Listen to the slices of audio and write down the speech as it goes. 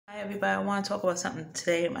Everybody, I want to talk about something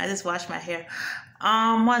today. I just washed my hair.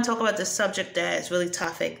 I want to talk about the subject that is really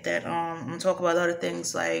topic that I'm gonna talk about other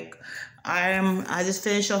things like I just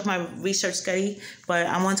finished off my research study, but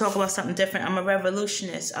I want to talk about something different. I'm a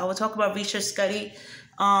revolutionist. I will talk about research study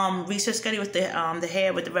with the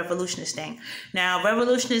hair with the revolutionist thing. Now,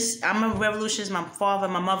 revolutionist, I'm a revolutionist. My father,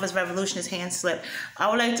 my mother's revolutionist hand slip. I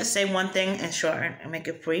would like to say one thing and shorten and make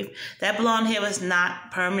it brief. That blonde hair was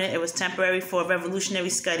not permanent. It was temporary for a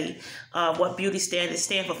revolutionary study of what beauty standards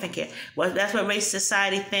stand for. Think it. Well, that's what racist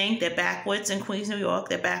society think. They're backwards in Queens, New York.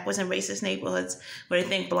 They're backwards in racist neighborhoods where they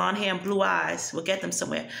think blonde hair and blue eyes will get them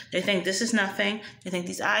somewhere. They think this is nothing. They think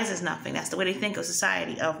these eyes is nothing. That's the way they think of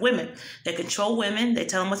society, of women. They control women. They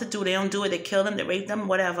tell them what to do. They don't do it. They kill them. They rape them.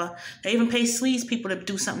 Whatever. They even pay sleaze people to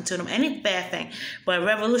do something to them. Any bad thing. But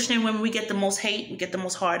revolutionary women, we get the most hate. We get the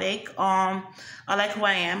most heartache. I like who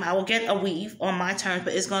I am. I will get a weave on my terms,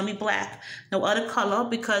 but it's going to be black. No other color,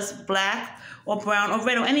 because black or brown or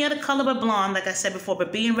red or any other color but blonde, like I said before.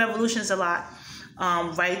 But being revolution is a lot.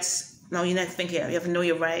 Rights. No, you have to think here. You have to know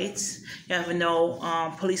your rights. You have to know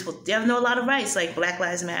you have to know a lot of rights, like Black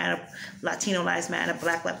Lives Matter, Latino Lives Matter,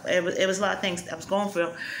 it was a lot of things I was going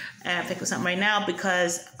through. And I'm thinking of something right now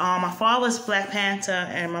because my father was Black Panther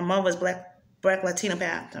and my mother was Black Latino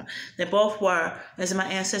Panther. They both were. This is my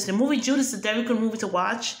ancestor. The movie Judas is a very good movie to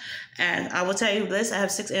watch. And I will tell you this, I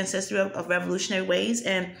have 6 ancestry of revolutionary ways.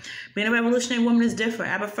 And being a revolutionary woman is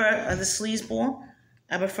different. I prefer the sleazeball.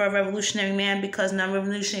 I prefer a revolutionary man because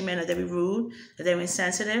non-revolutionary men are very rude, they're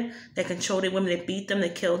insensitive, they control their women, they beat them, they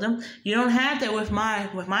kill them. You don't have that with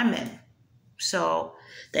my men. So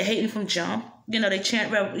they hate me from jump. They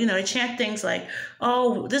chant things like,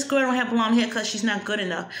 "Oh, this girl don't have blonde hair because she's not good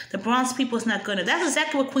enough. The bronze people is not good enough." That's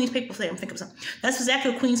exactly what Queens people say. I'm thinking of something. That's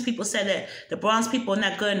exactly what Queens people said, that the bronze people are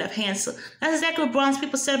not good enough. Handsome. That's exactly what bronze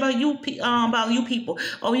people said about you people.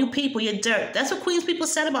 Oh, you people, you're dirt. That's what Queens people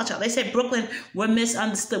said about y'all. They said Brooklyn, we're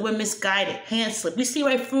misunderstood, we're misguided, hand slip. We see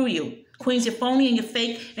right through you. Queens, you're phony and you're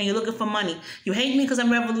fake and you're looking for money. You hate me because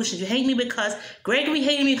I'm revolutionist. You hate me because Gregory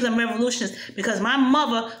hated me because I'm revolutionist. Because my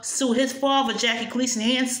mother sued his father, Jackie Gleason,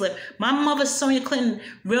 hand slip. My mother, Sonia Clinton,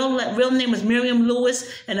 real name was Miriam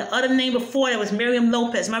Lewis, and the other name before that was Miriam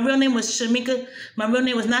Lopez. My real name was Shamika. My real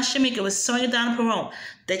name was not Shamika. It was Sonia Donna Perone.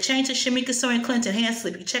 They changed to Shamika Sonia Clinton, hand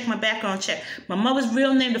slip. You can check my background check. My mother's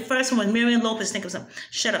real name, the first one was Miriam Lopez. Think of something.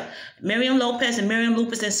 Shut up. Miriam Lopez and Miriam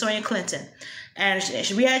Lupus and Sonia Clinton. And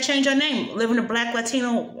we had to change our name. Live in a Black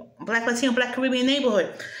Caribbean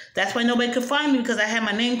neighborhood. That's why nobody could find me, because I had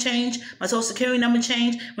my name changed, my social security number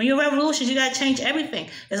changed. When you're a revolutionist, you got to change everything.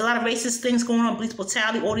 There's a lot of racist things going on, police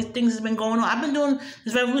brutality, all these things has been going on. I've been doing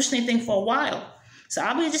this revolutionary thing for a while. So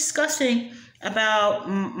I'll be discussing about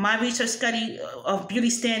my research study of beauty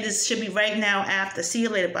standards should be right now after. See you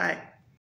later. Bye.